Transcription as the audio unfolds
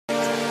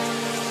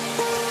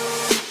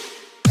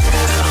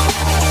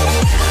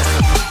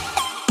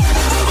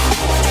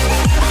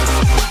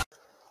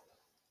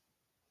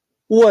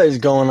What is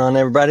going on,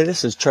 everybody?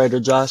 This is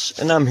Trader Josh,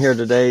 and I'm here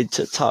today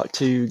to talk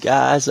to you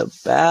guys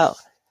about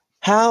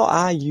how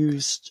I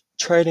used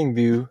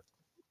TradingView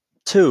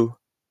to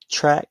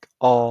track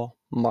all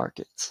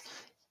markets.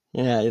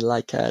 Yeah, you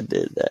like how I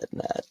did that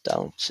now,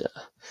 don't you?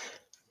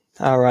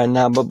 Alright,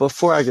 now, but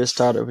before I get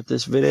started with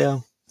this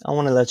video, I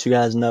want to let you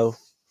guys know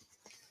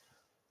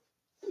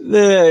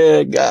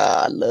that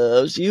God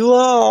loves you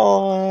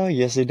all.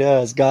 Yes, He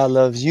does. God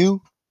loves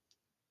you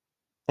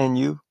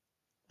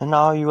and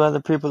all you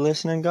other people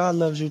listening. God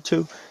loves you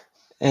too.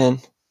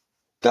 And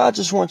God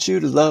just wants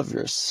you to love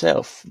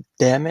yourself,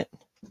 damn it.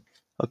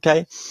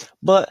 Okay?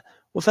 But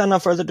without no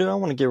further ado, I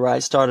want to get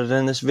right started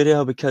in this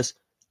video because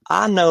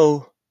I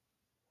know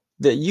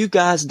that you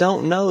guys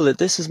don't know that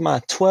this is my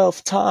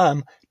 12th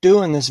time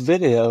doing this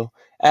video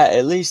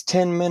at least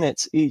 10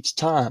 minutes each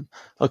time.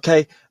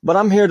 Okay? But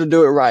I'm here to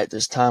do it right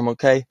this time,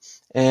 okay?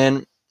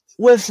 And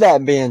with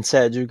that being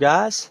said, you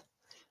guys,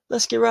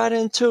 let's get right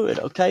into it,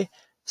 okay?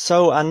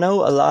 So I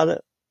know a lot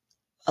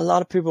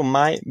of people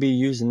might be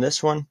using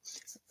this one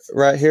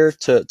right here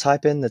to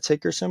type in the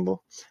ticker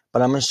symbol,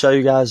 but I'm going to show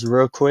you guys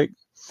real quick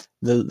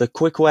the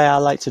quick way I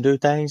like to do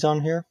things on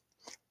here.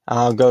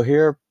 I'll go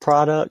here,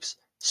 products,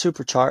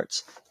 super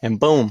charts, and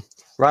boom,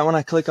 right when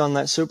I click on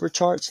that super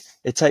charts,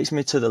 it takes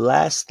me to the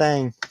last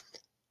thing.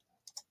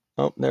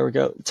 Oh, there we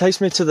go. It takes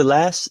me to the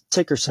last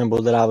ticker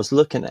symbol that I was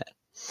looking at.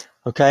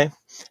 Okay,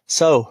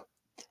 so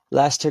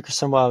last ticker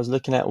symbol I was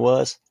looking at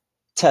was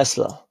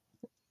Tesla,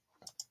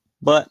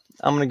 but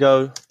I'm going to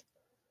go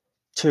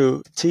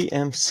to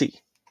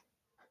TMC.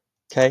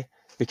 Okay,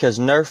 because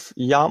Nerf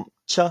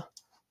Yamcha,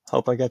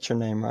 hope I got your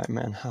name right,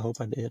 man. I hope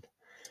I did.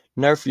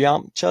 Nerf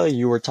Yamcha,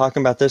 you were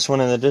talking about this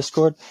one in the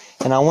Discord,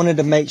 and I wanted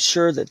to make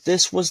sure that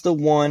this was the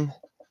one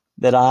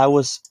that I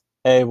was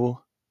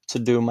able to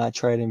do my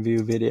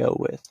TradingView video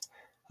with.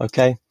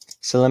 Okay,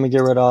 so let me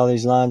get rid of all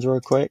these lines real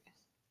quick.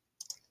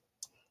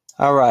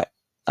 All right,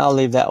 I'll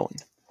leave that one.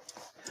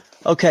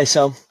 Okay,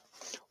 so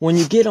when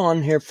you get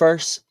on here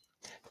first,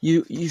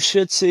 you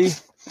should see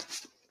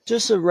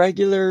just a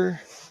regular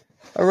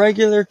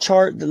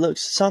chart that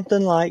looks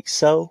something like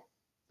so,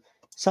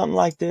 something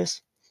like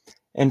this.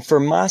 And for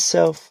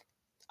myself,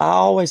 I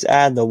always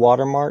add the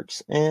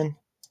watermarks in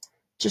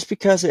just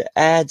because it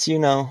adds,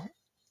 a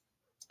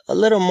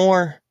little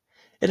more.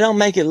 It don't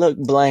make it look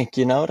blank,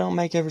 it don't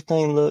make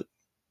everything look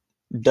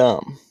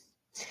dumb.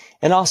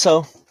 And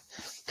also,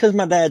 because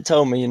my dad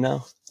told me,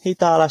 he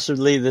thought I should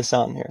leave this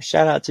on here.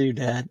 Shout out to you,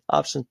 Dad.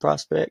 Options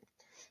Prospect.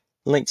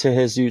 Link to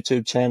his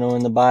YouTube channel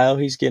in the bio.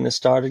 He's getting it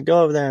started.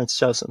 Go over there and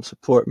show some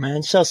support,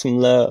 man. Show some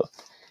love.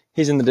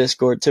 He's in the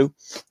Discord too.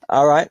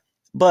 All right.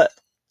 But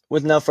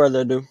with no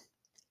further ado,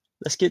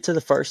 let's get to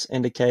the first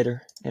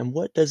indicator. And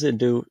what does it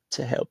do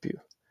to help you?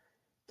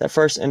 That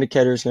first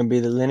indicator is going to be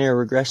the linear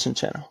regression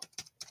channel.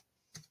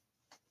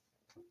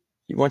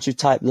 Once you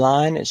type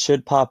line, it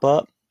should pop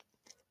up.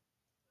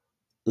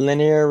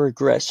 Linear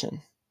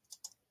regression.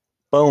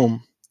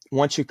 Boom.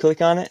 Once you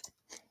click on it,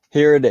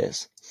 here it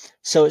is.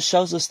 So it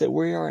shows us that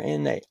we are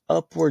in an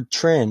upward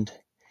trend.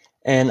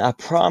 And I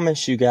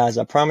promise you guys,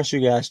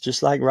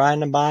 just like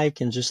riding a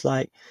bike and just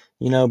like,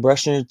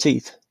 brushing your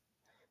teeth,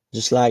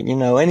 just like,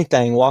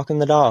 anything, walking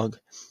the dog,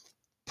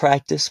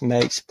 practice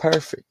makes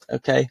perfect.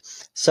 Okay.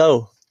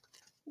 So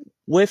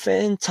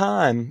within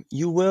time,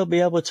 you will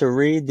be able to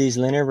read these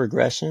linear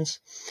regressions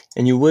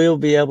and you will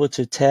be able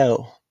to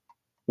tell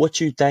what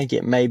you think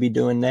it may be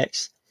doing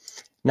next.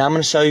 Now I'm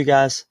going to show you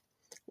guys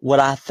what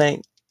I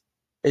think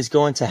is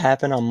going to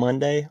happen on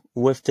Monday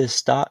with this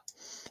stock.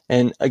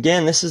 And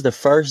again, this is the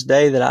first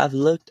day that I've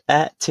looked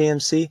at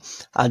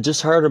TMC. I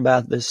just heard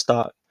about this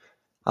stock,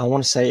 I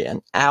want to say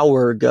an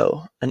hour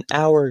ago.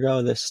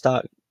 This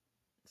stock,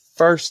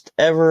 first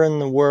ever in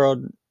the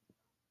world,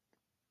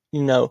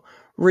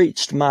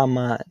 reached my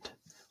mind.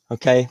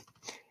 Okay.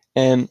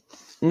 And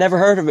never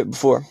heard of it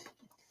before.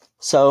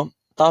 So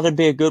thought it'd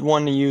be a good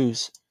one to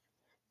use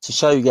to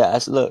show you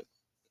guys, look,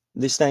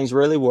 these things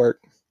really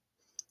work.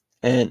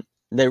 And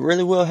they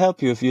really will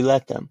help you if you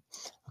let them.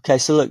 Okay,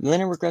 so look,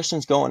 linear regression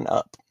is going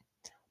up.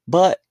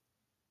 But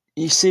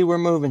you see we're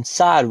moving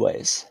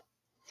sideways.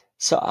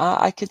 So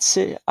I could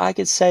say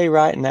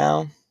right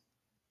now,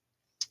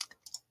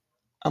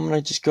 I'm going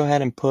to just go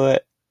ahead and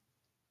put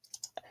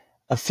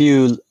a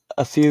few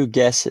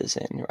guesses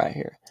in right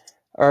here.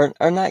 Or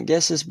not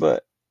guesses,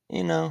 but,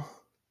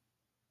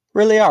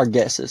 really are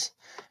guesses.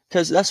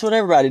 Because that's what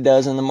everybody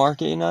does in the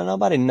market.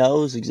 Nobody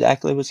knows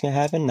exactly what's going to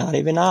happen, not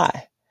even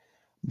I.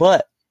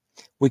 But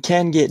we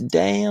can get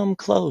damn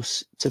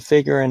close to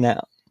figuring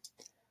out.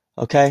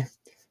 Okay?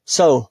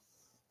 So,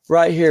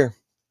 right here,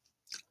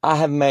 I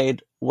have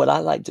made what I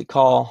like to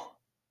call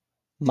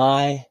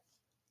my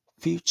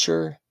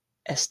future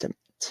estimate.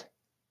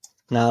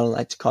 Now, I don't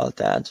like to call it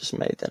that. I just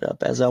made that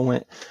up as I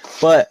went.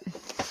 But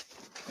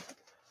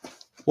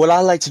what I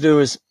like to do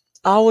is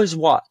I always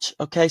watch.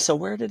 Okay, so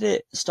where did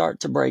it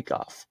start to break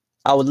off?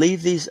 I would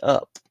leave these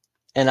up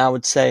and I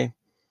would say,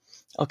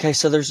 okay,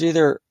 so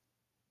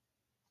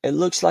it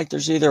looks like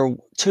there's either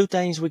two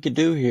things we could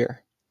do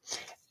here.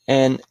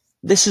 And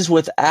this is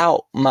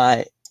without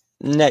my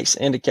next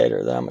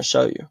indicator that I'm going to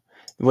show you.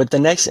 With the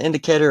next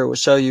indicator, it will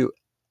show you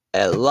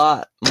a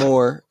lot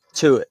more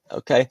to it,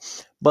 okay?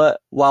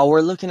 But while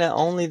we're looking at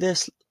only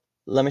this,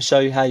 let me show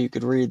you how you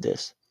could read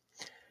this.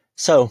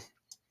 So,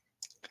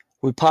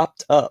 we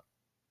popped up,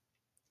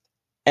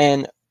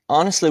 and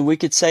honestly, we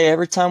could say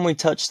every time we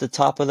touch the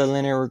top of the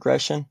linear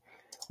regression,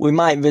 we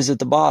might visit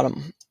the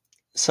bottom.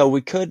 So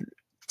we could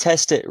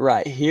test it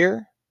right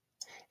here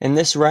in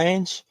this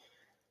range,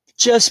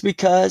 just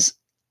because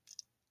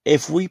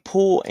if we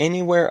pull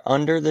anywhere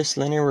under this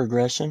linear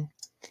regression,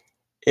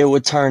 it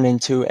would turn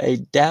into a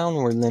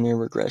downward linear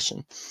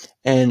regression.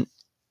 And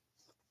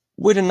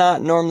we do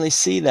not normally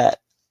see that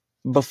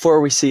before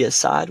we see a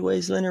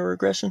sideways linear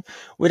regression.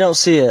 We don't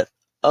see an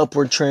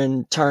upward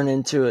trend turn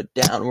into a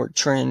downward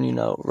trend,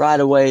 right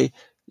away,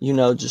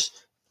 just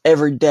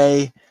every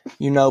day,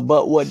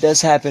 but what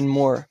does happen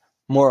more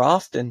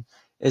often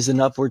is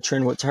an upward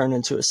trend would turn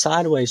into a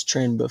sideways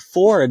trend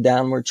before a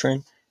downward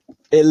trend,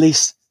 at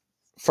least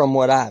from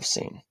what I've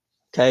seen.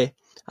 Okay.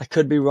 I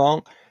could be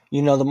wrong.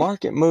 The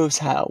market moves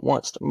how it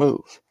wants to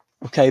move.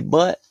 Okay.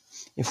 But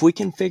if we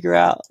can figure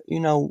out,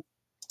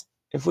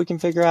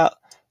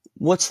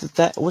 what's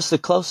the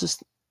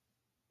closest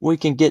we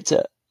can get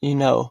to,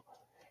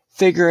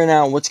 figuring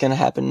out what's going to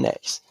happen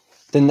next,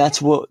 then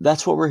that's what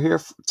we're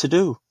here to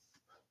do.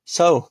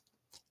 So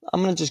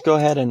I'm going to just go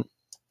ahead and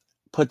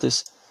put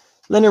this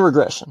linear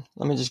regression.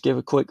 Let me just give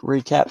a quick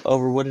recap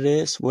over what it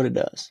is, what it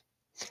does.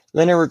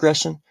 Linear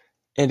regression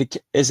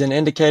is an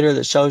indicator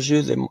that shows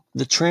you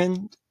the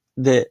trend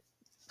that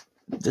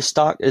the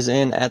stock is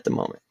in at the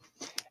moment.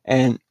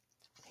 And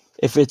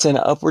if it's in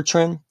an upward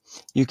trend,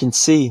 you can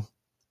see.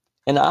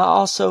 And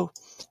I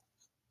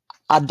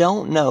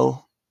don't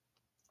know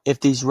if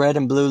these red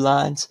and blue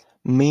lines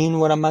mean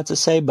what I'm about to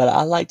say, but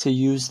I like to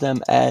use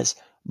them as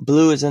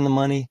blue is in the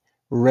money,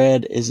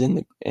 red is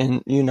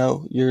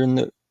you're in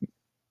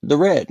the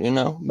red,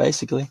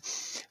 basically.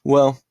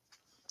 Well,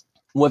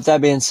 with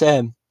that being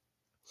said,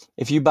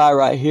 if you buy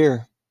right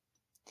here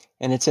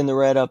and it's in the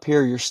red up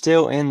here, you're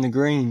still in the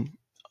green,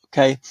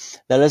 okay?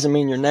 That doesn't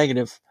mean you're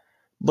negative,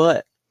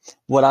 but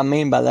what I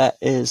mean by that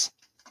is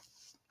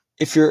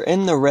if you're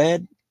in the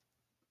red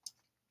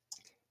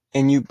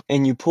and you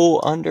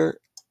pull under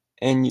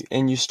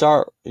and you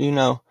start,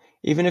 even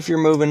if you're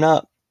moving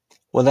up,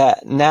 well,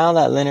 that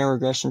linear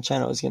regression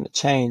channel is going to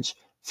change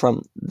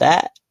from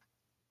that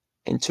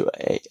into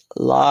a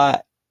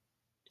lot,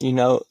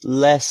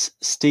 less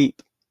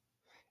steep.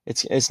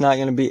 It's not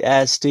going to be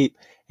as steep,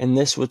 and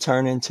this will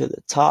turn into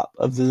the top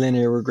of the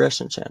linear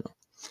regression channel.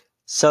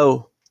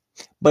 So,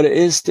 but it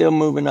is still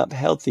moving up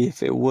healthy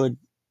if it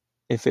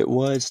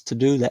was to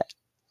do that.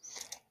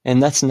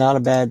 And that's not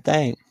a bad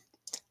thing.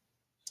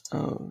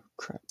 Oh,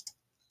 crap.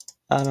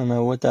 I don't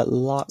know what that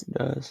lock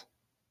does.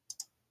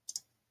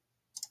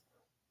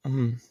 I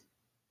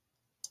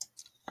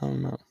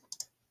don't know.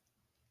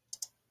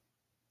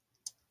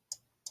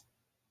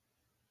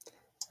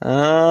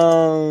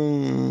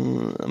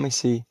 Let me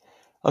see.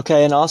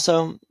 Okay, and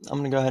also, I'm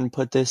going to go ahead and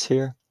put this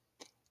here.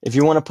 If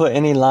you want to put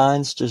any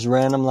lines, just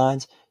random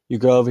lines, you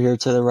go over here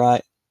to the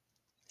right.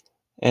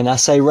 And I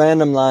say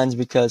random lines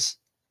because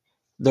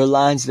they're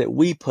lines that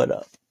we put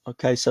up.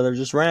 Okay, so they're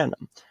just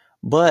random.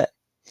 But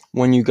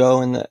when you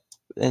go in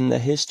the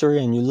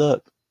history and you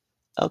look,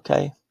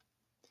 okay,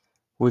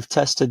 we've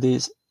tested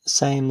these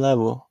same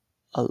level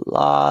a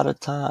lot of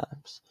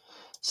times.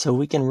 So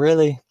we can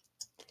really,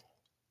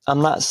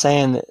 I'm not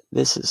saying that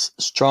this is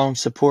strong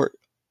support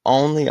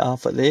only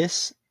off of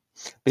this,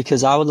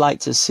 because I would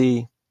like to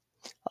see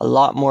a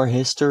lot more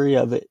history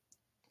of it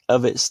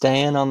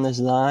staying on this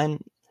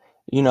line,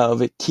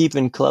 of it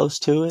keeping close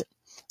to it,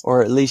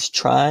 or at least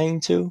trying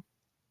to,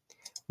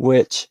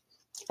 which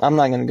I'm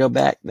not going to go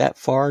back that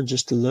far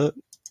just to look,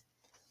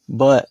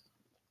 but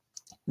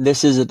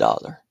this is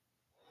 $1.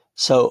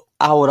 So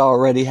I would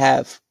already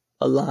have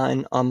a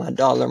line on my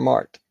dollar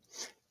mark,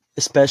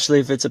 especially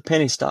if it's a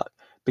penny stock,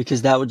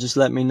 because that would just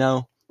let me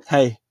know,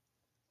 hey,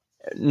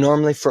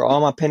 normally for all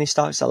my penny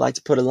stocks, I like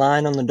to put a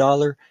line on the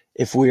dollar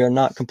if we are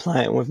not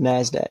compliant with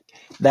NASDAQ.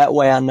 That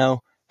way I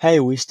know, hey,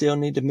 we still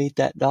need to meet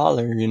that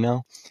dollar,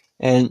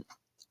 and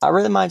I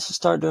really might just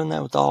start doing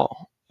that with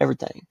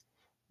everything,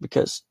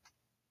 because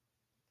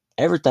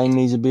everything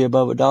needs to be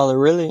above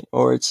 $1 really,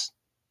 or it's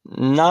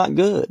not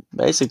good,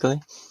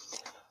 basically.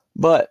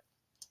 But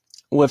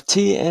with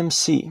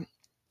TMC,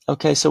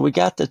 okay, so we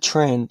got the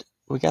trend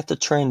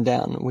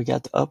down, we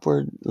got the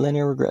upward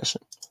linear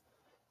regression.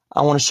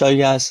 I want to show you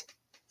guys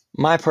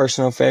my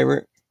personal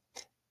favorite.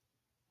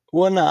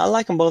 Well, no, I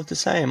like them both the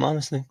same,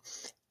 honestly.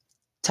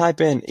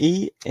 Type in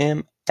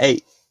EMA8,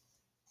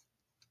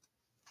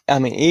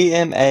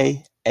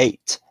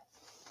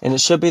 and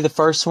it should be the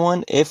first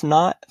one. If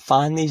not,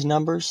 find these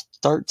numbers: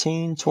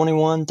 13,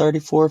 21,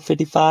 34,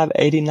 55,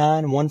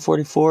 89,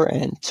 144,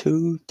 and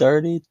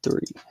 233.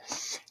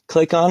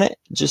 Click on it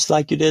just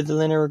like you did the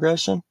linear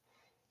regression.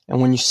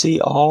 And when you see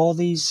all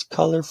these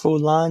colorful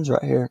lines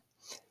right here,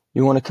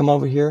 you want to come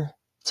over here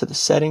to the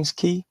settings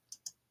key,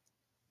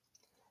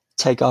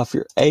 take off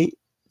your 8,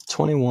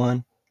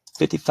 21,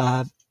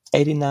 55,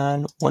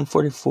 89,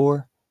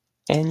 144,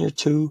 and your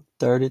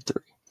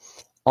 233.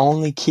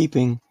 Only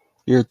keeping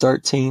your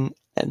 13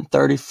 and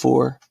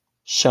 34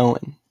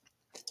 showing.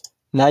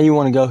 Now you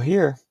want to go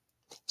here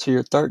to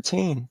your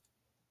 13.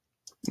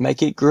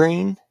 Make it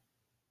green.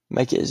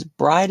 Make it as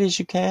bright as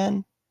you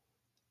can.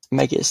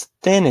 Make it as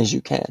thin as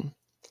you can.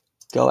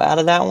 Go out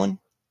of that one.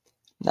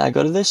 Now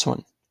go to this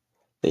one.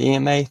 The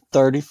EMA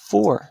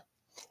 34.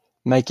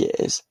 Make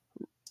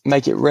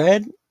it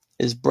red,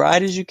 as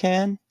bright as you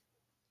can,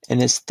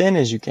 and as thin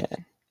as you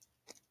can.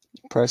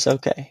 Press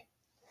OK.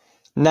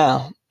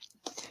 Now,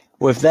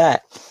 with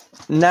that,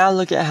 now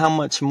look at how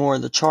much more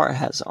the chart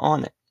has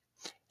on it.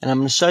 And I'm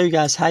going to show you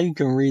guys how you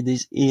can read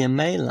these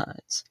EMA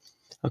lines.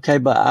 Okay,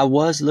 but I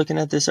was looking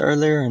at this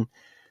earlier, and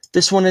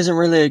this one isn't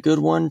really a good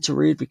one to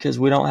read because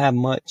we don't have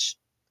much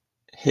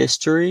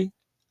history,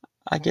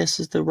 I guess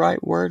is the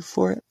right word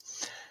for it.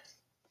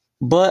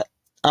 But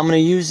I'm going to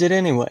use it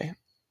anyway.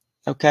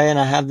 Okay, and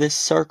I have this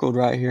circled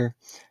right here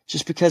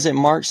just because it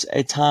marks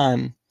a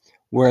time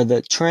where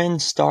the trend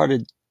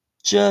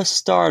just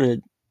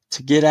started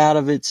to get out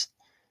of its,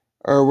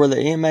 or where the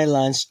EMA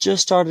lines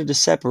just started to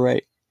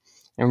separate.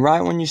 And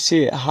right when you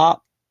see it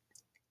hop,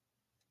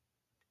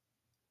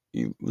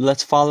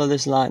 let's follow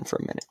this line for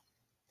a minute.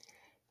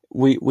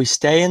 We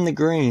stay in the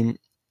green.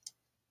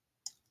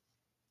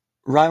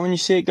 Right when you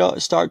see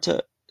it start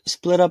to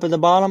split up at the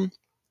bottom,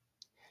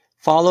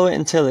 follow it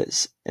until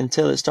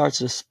it starts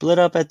to split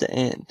up at the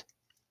end.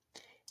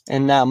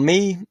 And now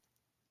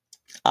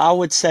I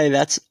would say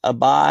that's a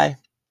buy,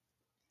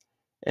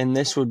 and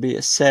this would be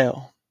a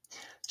sell,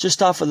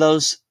 just off of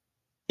those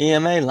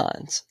EMA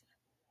lines.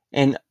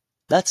 And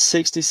that's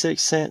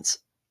 66 cents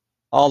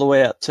all the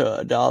way up to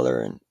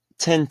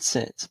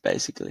 $1.10,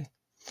 basically.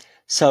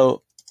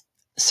 So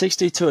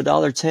 60 to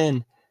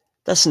 $1.10,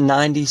 that's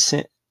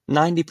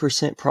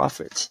 90%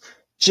 profits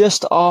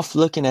just off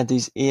looking at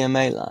these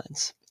EMA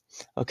lines.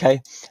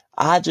 Okay,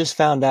 I just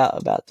found out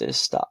about this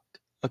stock.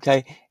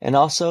 Okay, and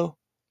also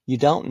you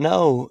don't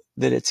know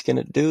that it's going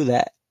to do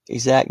that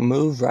exact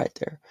move right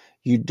there.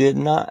 We did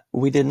not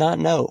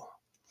know.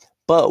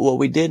 But what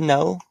we did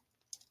know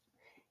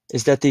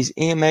is that these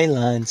EMA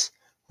lines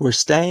were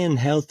staying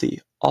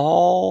healthy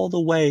all the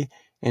way,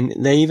 and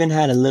they even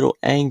had a little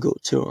angle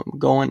to them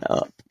going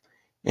up.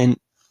 And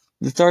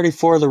the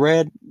 34, the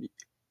red,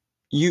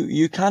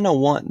 you kind of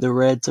want the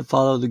red to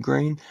follow the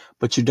green,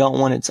 but you don't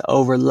want it to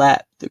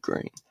overlap the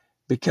green,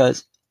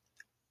 because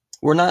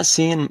we're not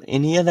seeing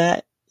any of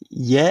that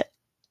yet,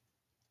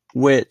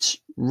 which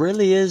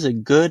really is a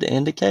good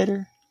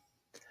indicator.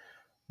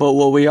 But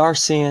what we are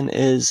seeing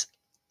is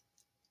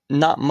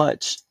not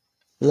much.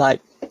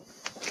 Like,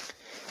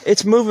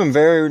 it's moving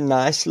very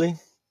nicely,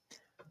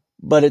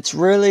 but it's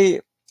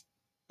really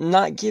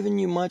not giving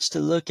you much to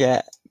look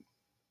at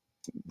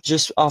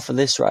just off of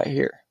this right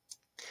here.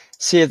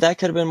 See, if that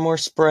could have been more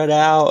spread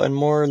out and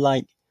more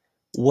like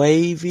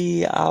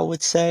wavy, I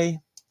would say,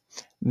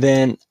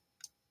 then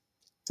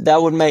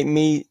that would make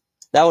me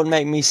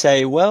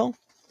say, well,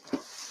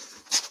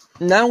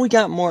 now we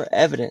got more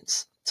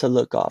evidence to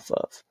look off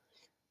of.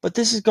 But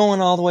this is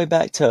going all the way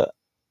back to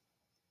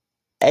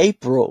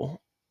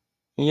April,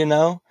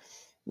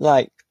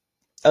 like,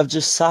 of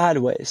just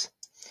sideways.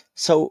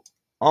 So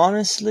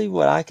honestly,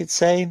 what I could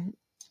say,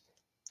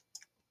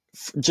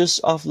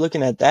 just off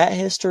looking at that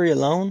history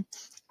alone,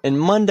 and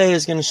Monday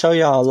is going to show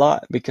y'all a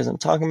lot because I'm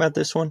talking about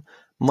this one.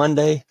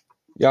 Monday,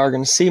 y'all are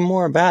going to see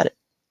more about it.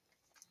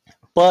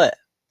 But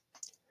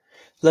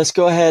let's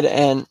go ahead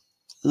and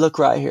look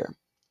right here.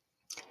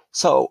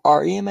 So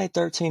our EMA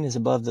 13 is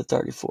above the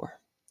 34.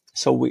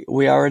 So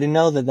we already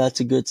know that that's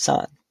a good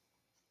sign.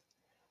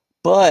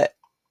 But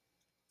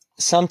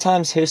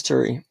sometimes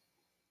history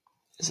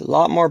is a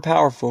lot more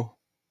powerful.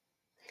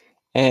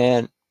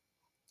 And,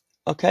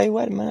 okay,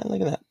 wait a minute,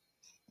 look at that.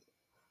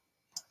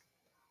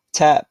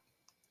 Tap,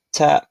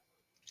 tap,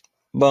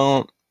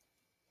 boom,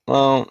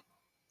 boom,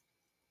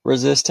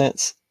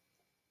 resistance.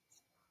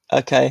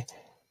 Okay,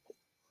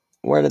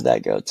 where did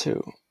that go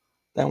to?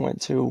 That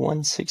went to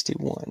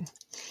 161.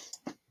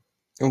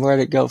 And where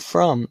did it go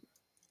from?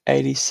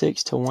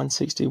 86 to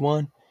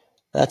 161.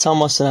 That's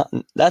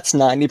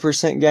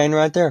 90% gain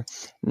right there.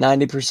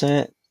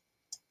 90%.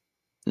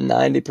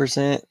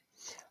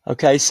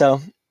 Okay,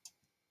 so,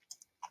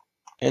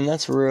 and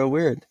that's real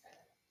weird.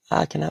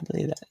 I cannot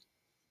believe that.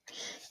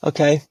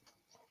 Okay,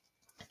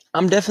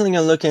 I'm definitely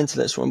going to look into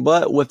this one.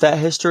 But with that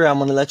history, I'm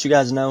going to let you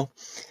guys know.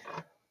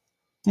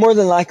 More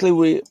than likely,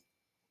 we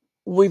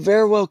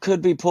very well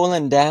could be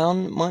pulling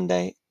down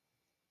Monday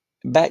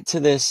back to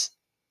this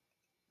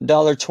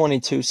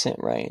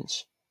 $1.22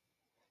 range.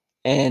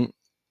 And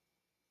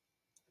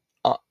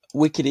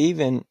we could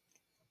even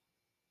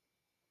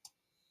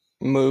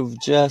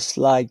move just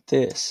like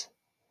this.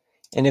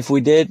 And if we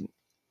did,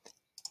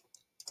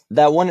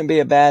 that wouldn't be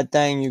a bad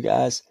thing, you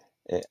guys.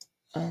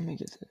 Let me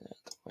get that out of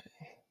the way.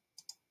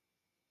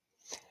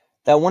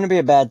 That wouldn't be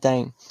a bad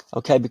thing,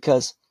 okay,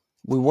 because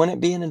we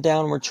wouldn't be in a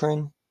downward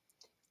trend.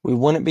 We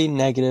wouldn't be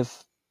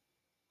negative.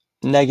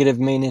 Negative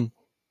meaning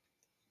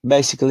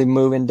basically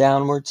moving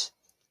downwards.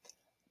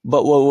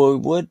 But what we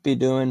would be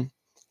doing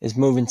is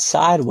moving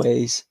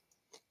sideways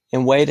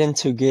and waiting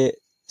to get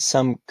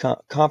some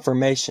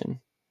confirmation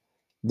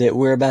that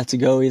we're about to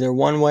go either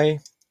one way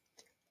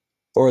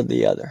or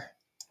the other.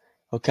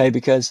 Okay,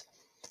 because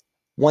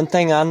one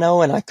thing I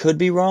know, and I could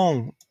be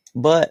wrong,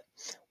 but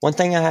one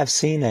thing I have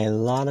seen a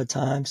lot of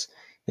times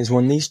is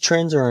when these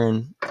trends are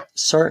going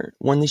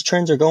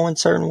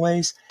certain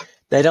ways,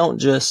 they don't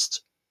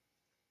just,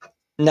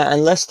 now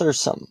unless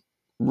there's some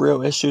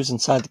real issues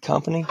inside the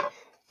company,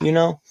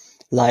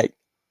 like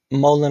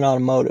Mullen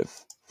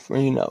Automotive,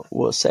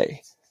 we'll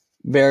say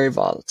very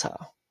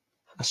volatile.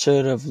 I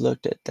should have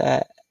looked at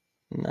that.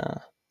 Nah.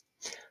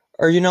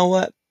 Or you know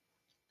what?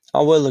 I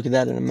will look at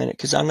that in a minute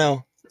because I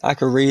know I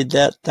could read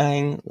that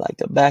thing like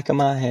the back of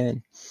my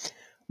hand.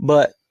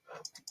 But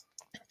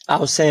I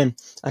was saying,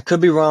 I could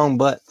be wrong,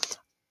 but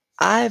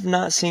I have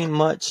not seen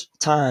much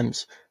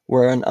times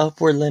where an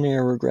upward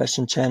linear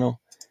regression channel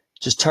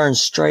just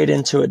turns straight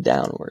into a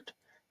downward.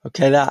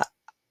 Okay, that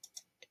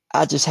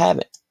I just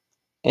haven't.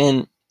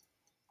 And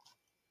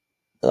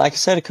like I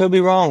said, it could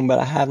be wrong, but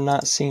I have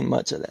not seen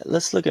much of that.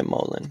 Let's look at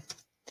Mullen.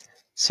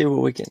 See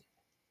what we can.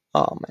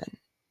 Oh man,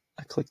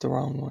 I clicked the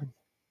wrong one.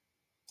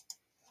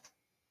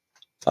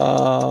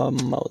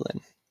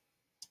 Mullen.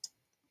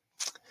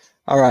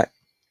 All right.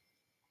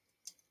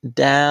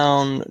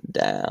 Down.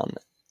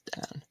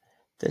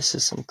 This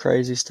is some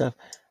crazy stuff.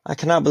 I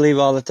cannot believe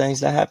all the things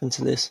that happened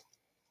to this.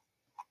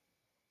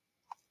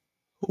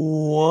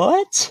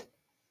 What?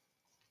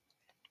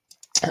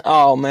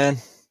 Oh man.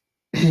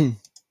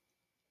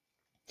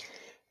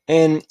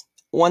 And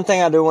one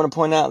thing I do want to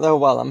point out though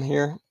while I'm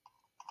here,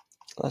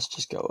 let's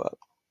just go up.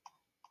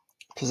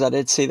 Because I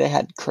did see they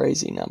had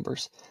crazy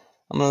numbers.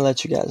 I'm going to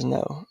let you guys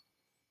know.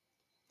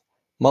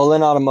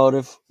 Mullen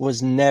Automotive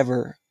was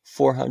never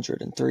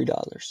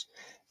 $403.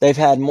 They've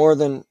had more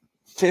than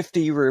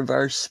 50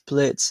 reverse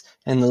splits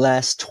in the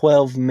last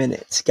 12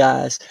 minutes,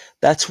 guys.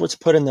 That's what's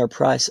putting their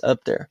price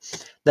up there.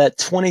 That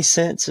 20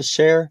 cents a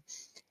share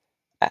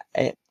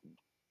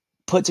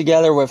put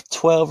together with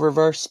 12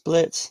 reverse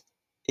splits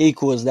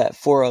equals that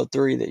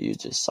 403 that you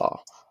just saw.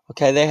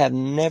 Okay, they have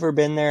never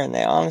been there, and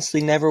they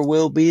honestly never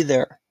will be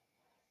there.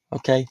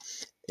 Okay,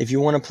 if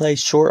you want to play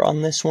short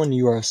on this one,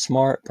 you are a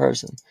smart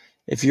person.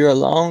 If you're a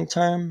long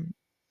term,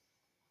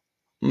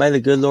 may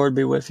the good Lord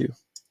be with you.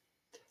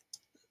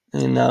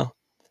 I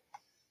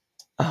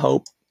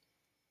hope,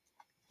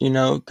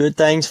 good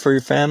things for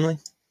your family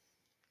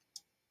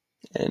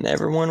and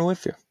everyone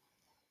with you.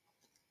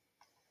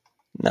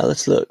 Now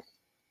let's look.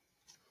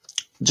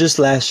 Just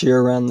last year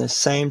around this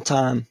same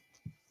time,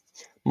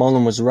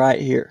 Mullen was right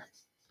here.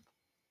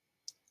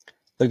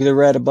 Look at the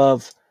red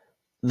above.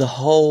 The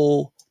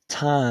whole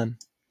time,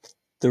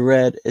 the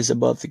red is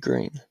above the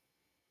green.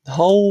 The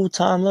whole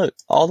time, look,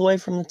 all the way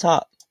from the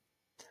top.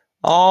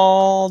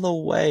 All the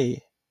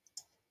way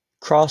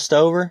crossed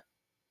over.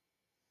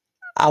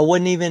 I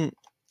wouldn't even,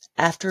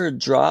 after a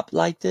drop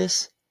like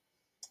this,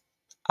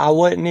 I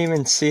wouldn't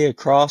even see a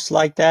cross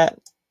like that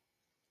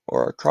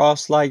or a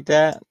cross like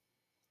that.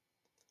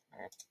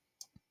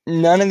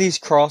 None of these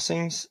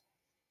crossings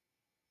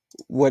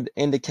would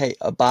indicate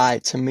a buy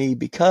to me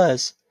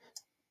because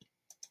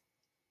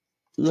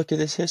look at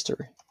this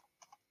history.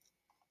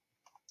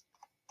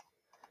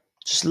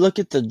 Just look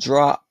at the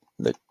drop,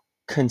 look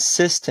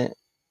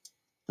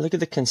at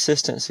the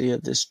consistency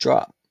of this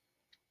drop.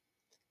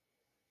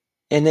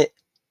 And it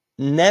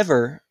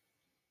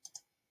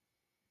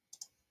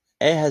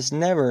has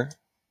never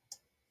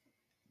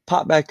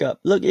popped back up.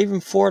 Look, even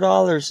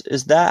 $4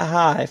 is that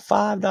high.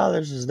 $5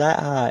 is that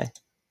high.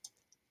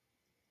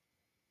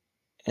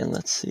 And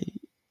let's see.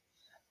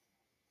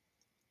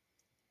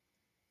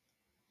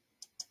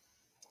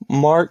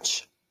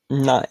 March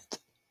 9th.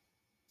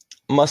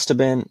 Must have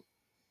been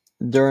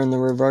during the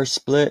reverse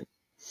split.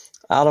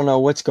 I don't know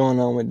what's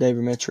going on with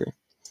David Mitry.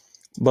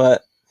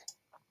 But,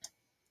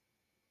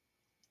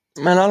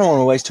 man, I don't want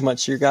to waste too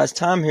much of your guys'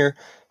 time here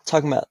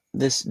talking about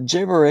this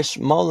gibberish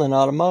Mullen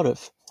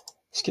Automotive.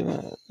 Let's give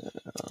it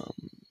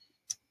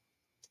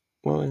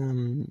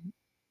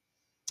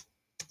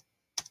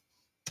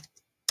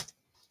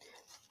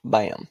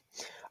bam.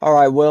 All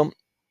right, well,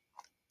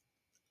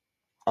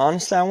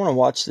 honestly, I want to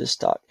watch this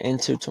stock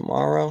into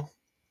tomorrow.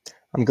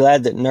 I'm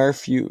glad that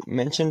Nerf, you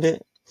mentioned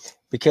it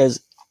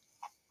because,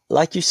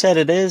 like you said,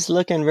 it's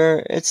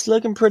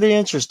looking pretty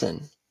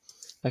interesting.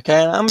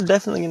 Okay, and I'm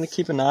definitely going to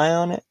keep an eye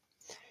on it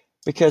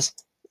because,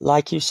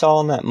 like you saw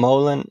on that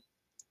Mullen,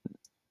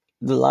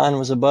 the line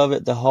was above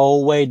it the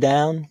whole way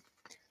down.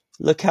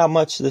 Look how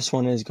much this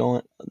one is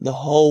going the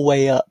whole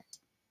way up.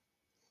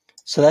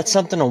 So that's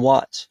something to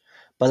watch.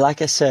 But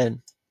like I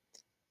said,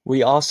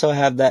 we also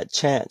have that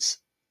chance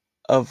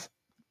of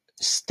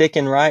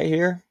sticking right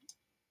here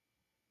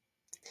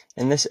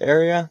in this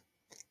area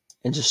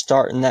and just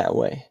starting that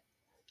way.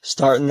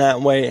 Starting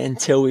that way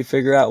until we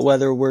figure out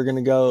whether we're going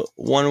to go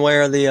one way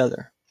or the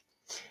other.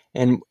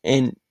 And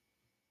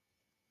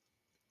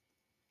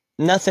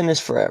nothing is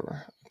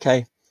forever,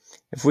 okay?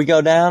 If we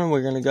go down,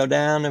 we're going to go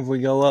down. If we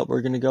go up,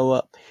 we're going to go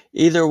up.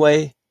 Either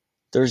way,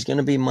 there's going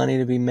to be money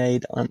to be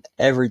made on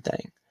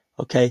everything.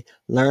 Okay?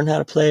 Learn how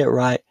to play it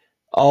right.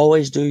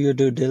 Always do your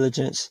due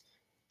diligence.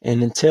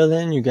 And until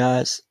then, you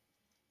guys,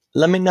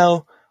 let me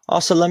know.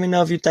 Also, let me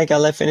know if you think I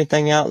left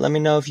anything out. Let me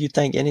know if you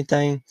think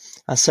anything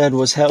I said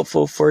was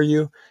helpful for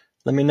you.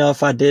 Let me know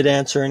if I did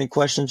answer any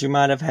questions you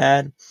might have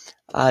had.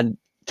 I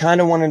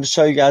kind of wanted to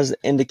show you guys the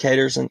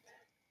indicators, and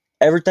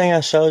everything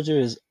I showed you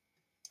is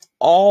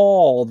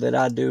all that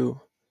I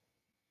do.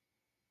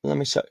 Let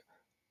me show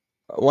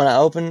you. When I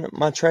open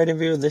my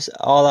TradingView, this is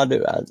all I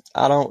do.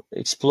 I don't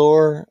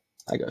explore.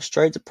 I go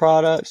straight to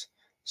products,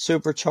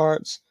 super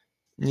charts,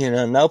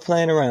 no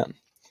playing around.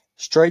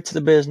 Straight to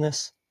the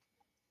business,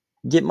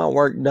 get my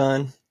work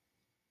done,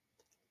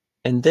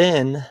 and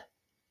then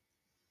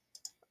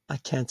I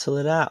cancel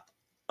it out.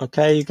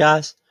 Okay, you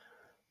guys?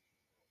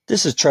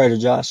 This is Trader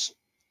Josh,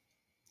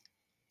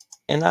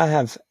 and I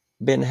have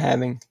been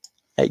having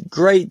a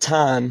great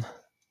time.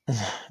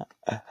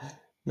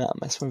 Not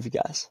messing with you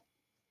guys.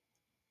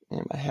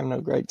 Anybody having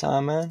no great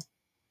time, man?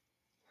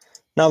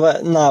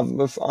 But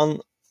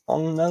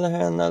on the other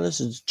hand, no, this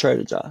is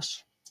Trader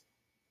Josh.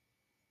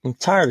 I'm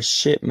tired of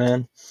shit,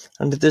 man.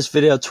 I did this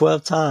video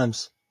 12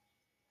 times.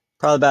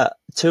 Probably about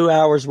 2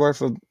 hours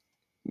worth of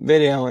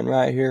videoing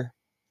right here.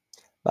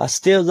 But I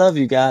still love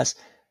you guys.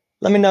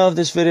 Let me know if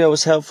this video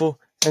was helpful.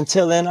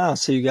 Until then, I'll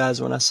see you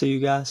guys when I see you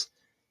guys.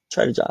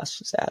 Trader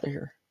Josh is out of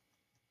here.